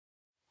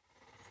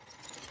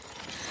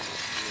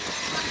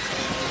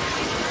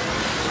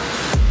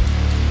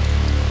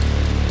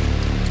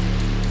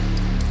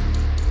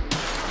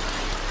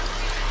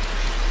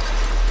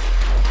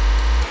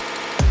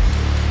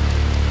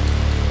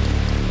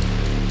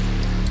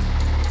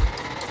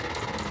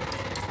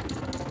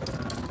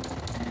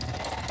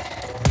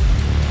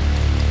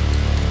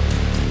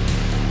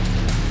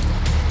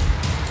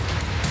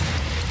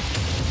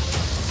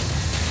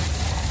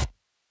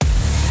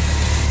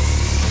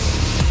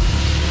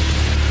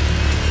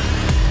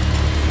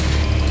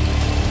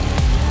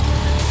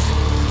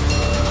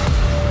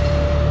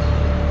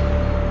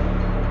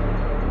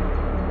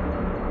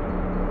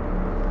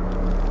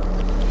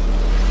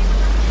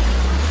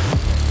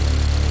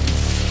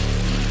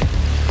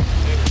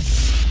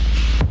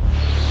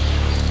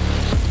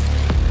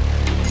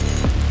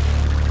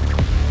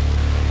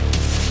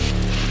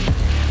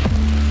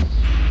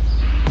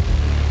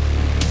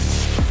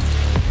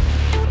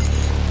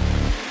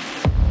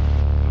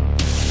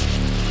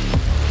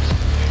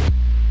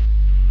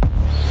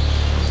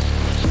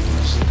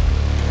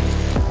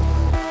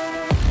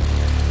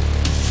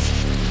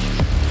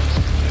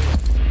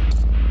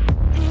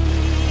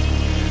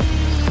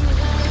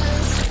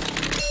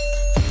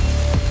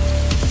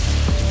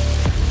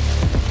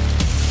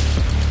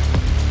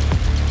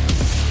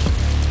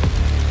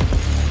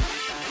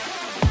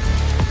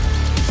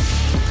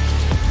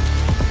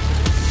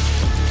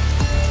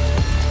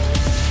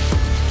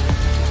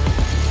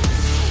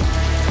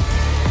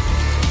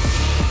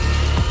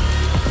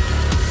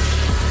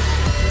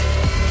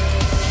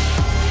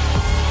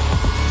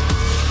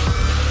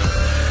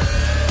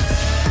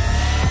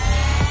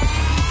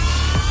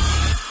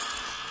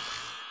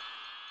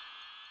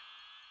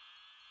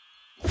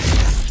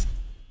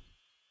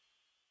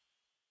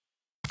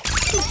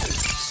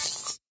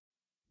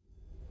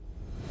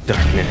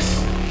Darkness.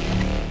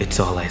 It's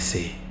all I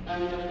see.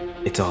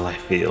 It's all I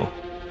feel.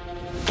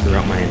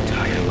 Throughout my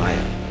entire life,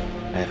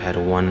 I have had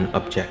one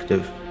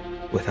objective.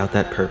 Without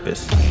that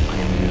purpose, I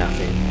am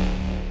nothing.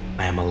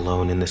 I am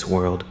alone in this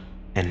world,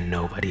 and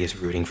nobody is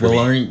rooting for me.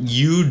 Well, aren't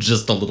you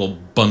just a little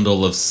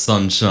bundle of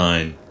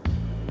sunshine?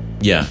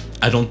 Yeah,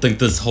 I don't think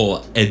this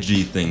whole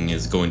edgy thing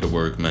is going to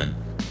work, man.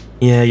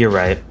 Yeah, you're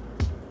right.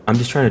 I'm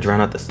just trying to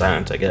drown out the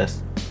silence, I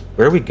guess.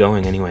 Where are we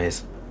going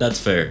anyways? That's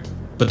fair.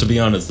 But to be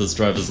honest, this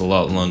drive is a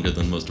lot longer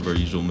than most of our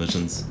usual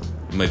missions.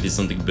 It might be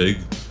something big.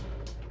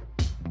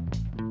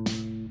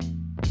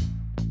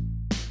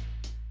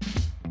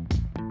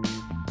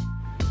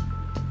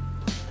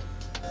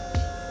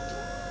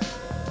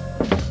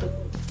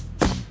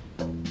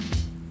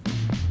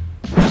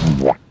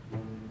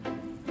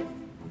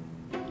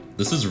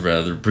 This is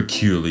rather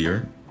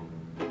peculiar.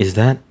 Is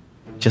that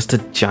just a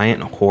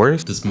giant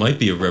horse? This might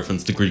be a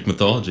reference to Greek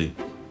mythology.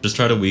 Just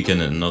try to weaken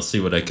it and I'll see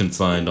what I can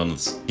find on the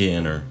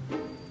scanner.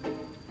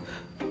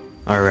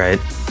 Alright.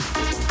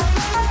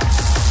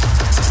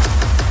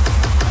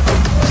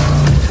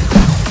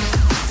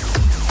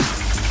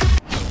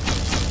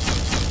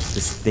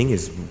 This thing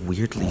is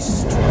weirdly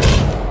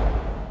strong.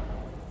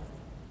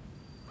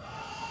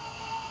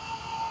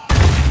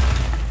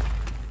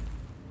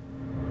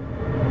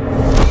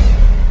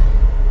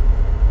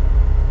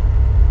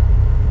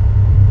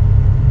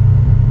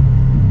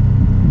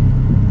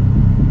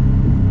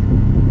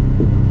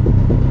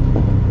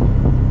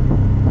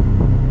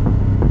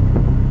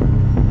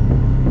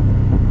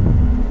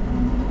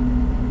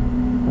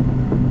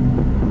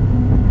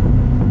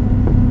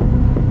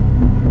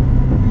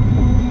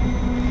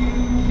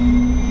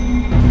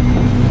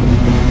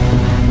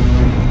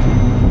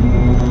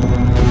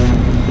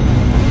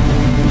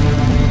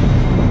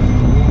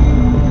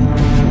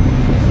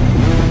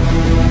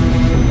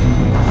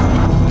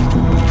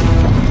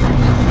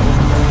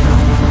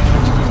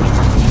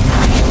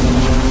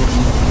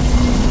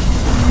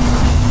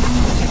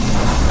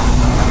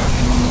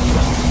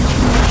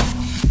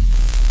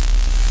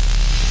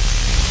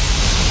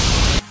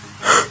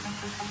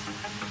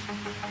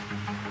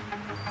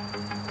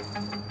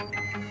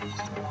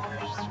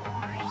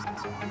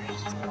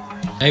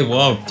 Hey,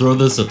 Waup, throw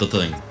this at the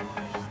thing.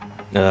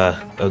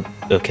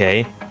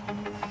 Okay.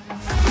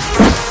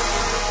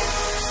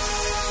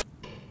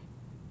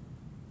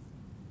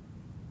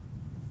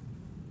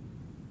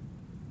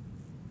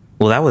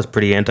 Well, that was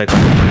pretty anti-